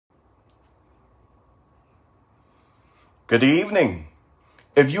Good evening.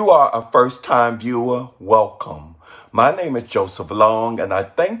 If you are a first-time viewer, welcome. My name is Joseph Long, and I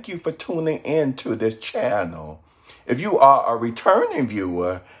thank you for tuning in to this channel. If you are a returning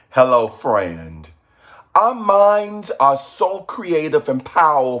viewer, hello, friend. Our minds are so creative and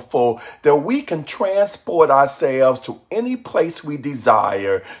powerful that we can transport ourselves to any place we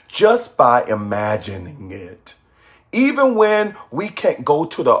desire just by imagining it. Even when we can't go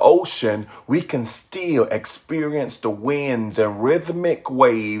to the ocean, we can still experience the winds and rhythmic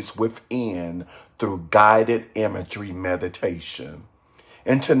waves within through guided imagery meditation.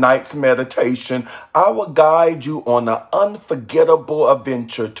 In tonight's meditation, I will guide you on an unforgettable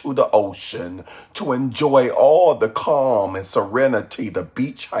adventure to the ocean to enjoy all the calm and serenity the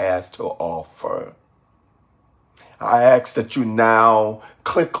beach has to offer. I ask that you now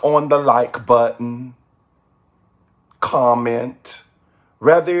click on the like button, comment,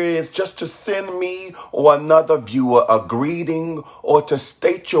 whether it is just to send me or another viewer a greeting or to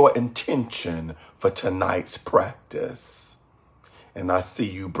state your intention for tonight's practice. And I see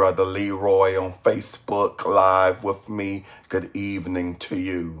you, Brother Leroy, on Facebook Live with me. Good evening to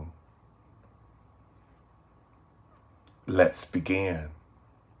you. Let's begin.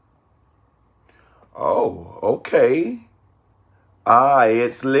 Oh, okay.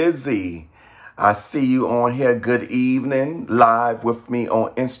 It's Lizzie. I see you on here. Good evening. Live with me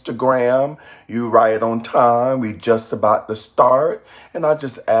on Instagram. You right on time. We just about to start. And I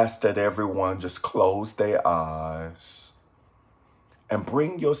just ask that everyone just close their eyes and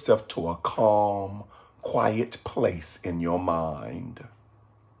bring yourself to a calm, quiet place in your mind.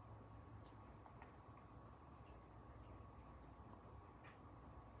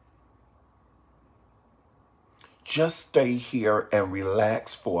 Just stay here and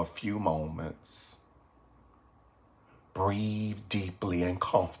relax for a few moments. Breathe deeply and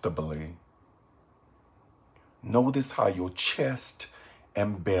comfortably. Notice how your chest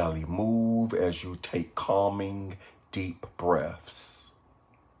and belly move as you take calming, deep breaths.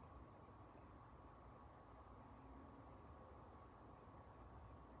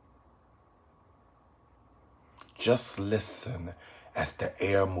 Just listen as the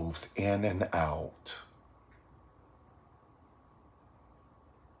air moves in and out.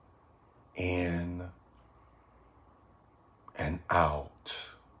 In and out.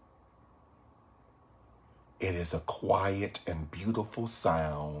 It is a quiet and beautiful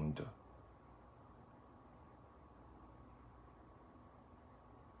sound.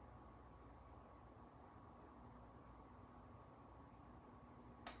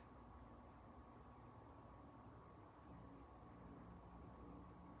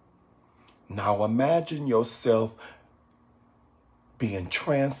 Now imagine yourself being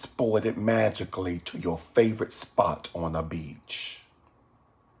transported magically to your favorite spot on a beach.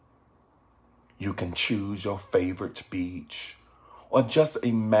 You can choose your favorite beach or just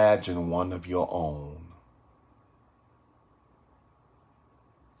imagine one of your own.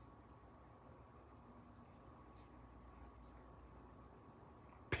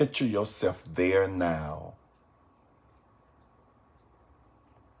 Picture yourself there now.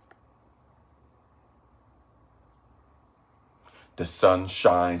 The sun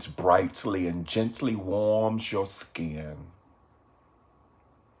shines brightly and gently warms your skin.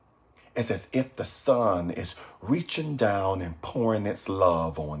 It's as if the sun is reaching down and pouring its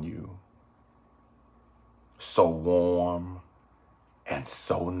love on you. So warm and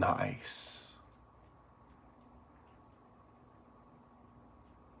so nice.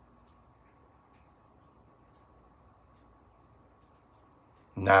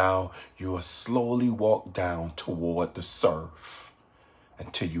 Now you will slowly walk down toward the surf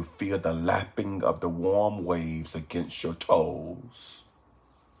until you feel the lapping of the warm waves against your toes.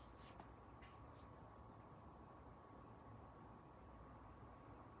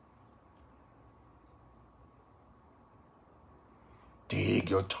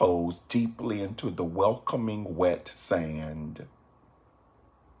 Dig your toes deeply into the welcoming wet sand.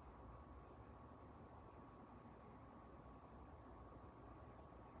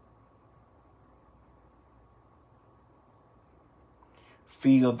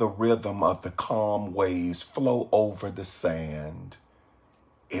 Feel the rhythm of the calm waves flow over the sand.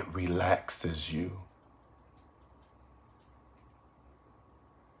 It relaxes you.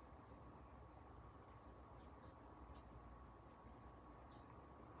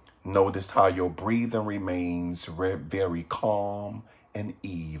 Notice how your breathing remains very calm and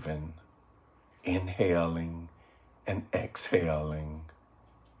even, inhaling and exhaling,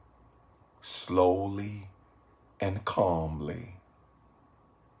 slowly and calmly.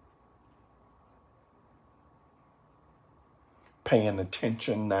 paying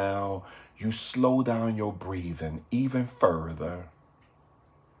attention now, you slow down your breathing even further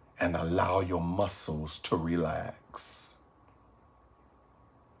and allow your muscles to relax.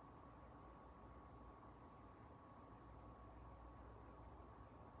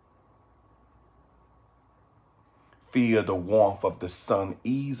 Feel the warmth of the sun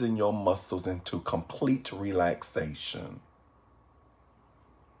easing your muscles into complete relaxation.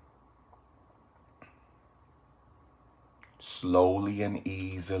 Slowly and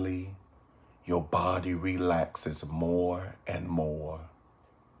easily, your body relaxes more and more.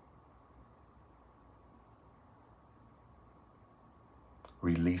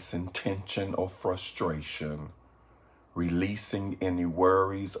 Releasing tension or frustration, releasing any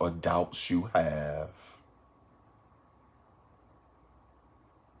worries or doubts you have.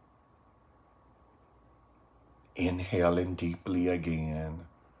 Inhaling deeply again.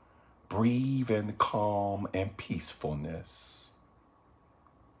 Breathe in calm and peacefulness.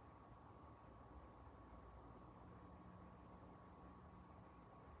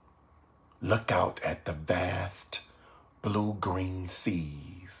 Look out at the vast blue-green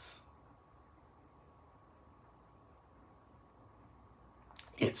seas.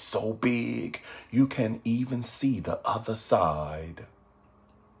 It's so big, you can even see the other side.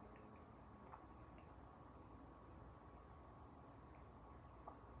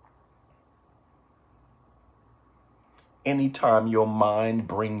 Anytime your mind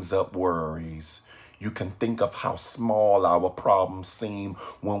brings up worries, you can think of how small our problems seem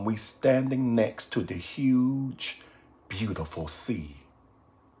when we're standing next to the huge, beautiful sea.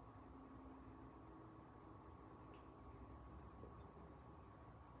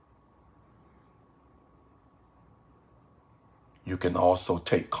 You can also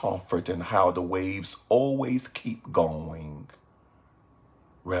take comfort in how the waves always keep going.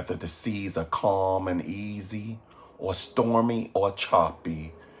 Whether the seas are calm and easy, or stormy or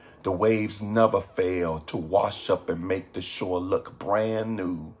choppy, the waves never fail to wash up and make the shore look brand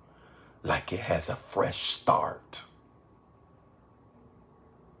new, like it has a fresh start.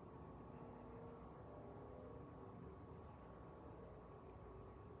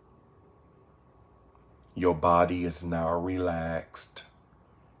 Your body is now relaxed.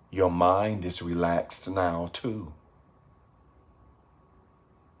 Your mind is relaxed now too.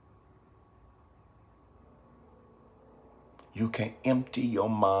 You can empty your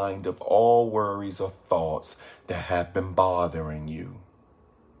mind of all worries or thoughts that have been bothering you.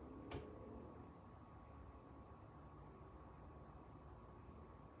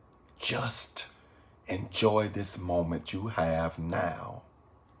 Just enjoy this moment you have now.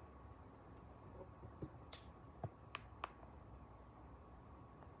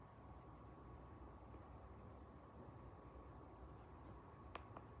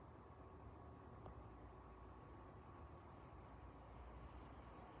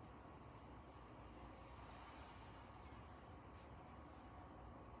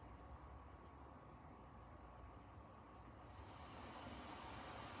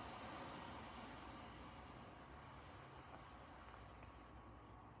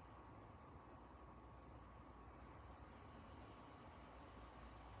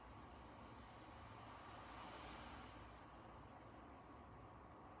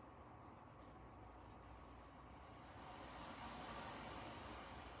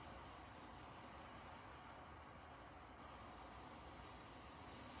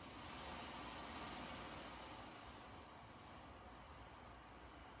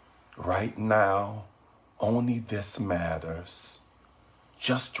 Right now, only this matters.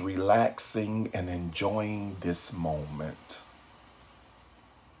 Just relaxing and enjoying this moment.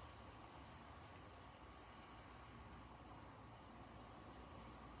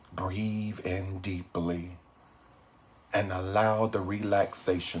 Breathe in deeply and allow the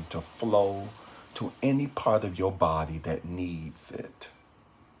relaxation to flow to any part of your body that needs it.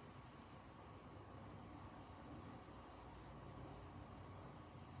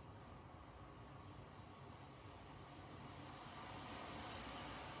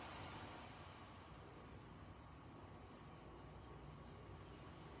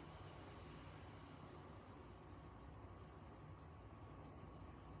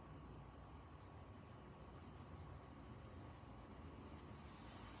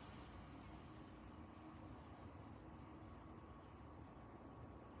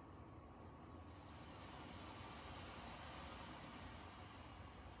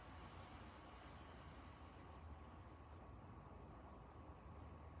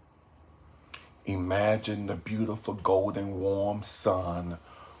 Imagine the beautiful golden warm sun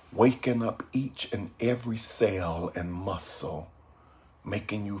waking up each and every cell and muscle,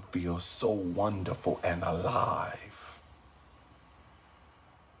 making you feel so wonderful and alive.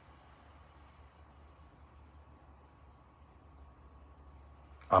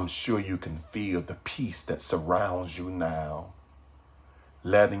 I'm sure you can feel the peace that surrounds you now,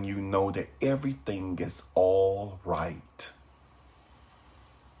 letting you know that everything is all right.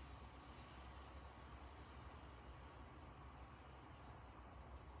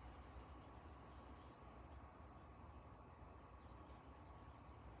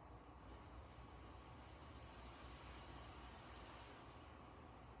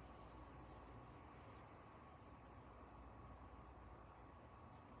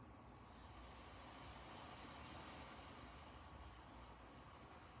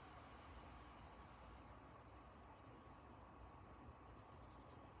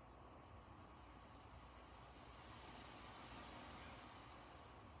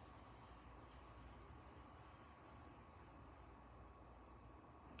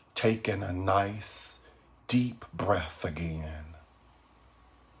 Taking a nice, deep breath again,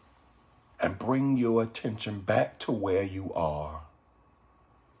 and bring your attention back to where you are,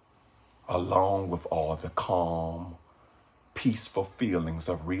 along with all the calm, peaceful feelings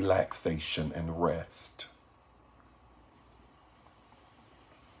of relaxation and rest.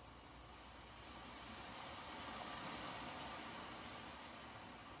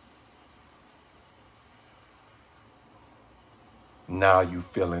 Now you're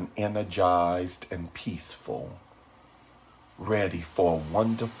feeling energized and peaceful, ready for a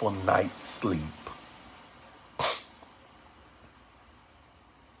wonderful night's sleep.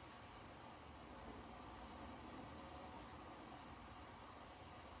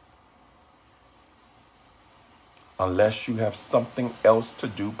 Unless you have something else to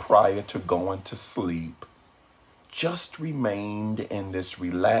do prior to going to sleep, just remain in this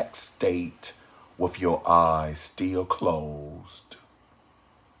relaxed state with your eyes still closed,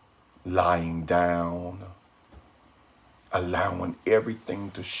 lying down, allowing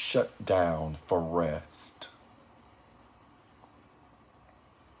everything to shut down for rest.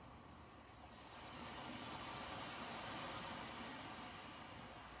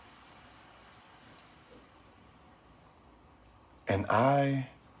 And I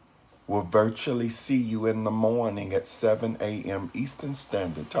will virtually see you in the morning at 7 a.m. Eastern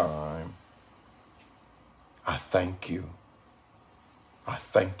Standard Time. I thank you. I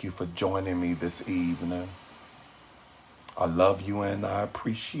thank you for joining me this evening. I love you and I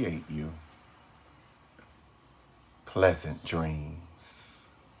appreciate you. Pleasant dreams.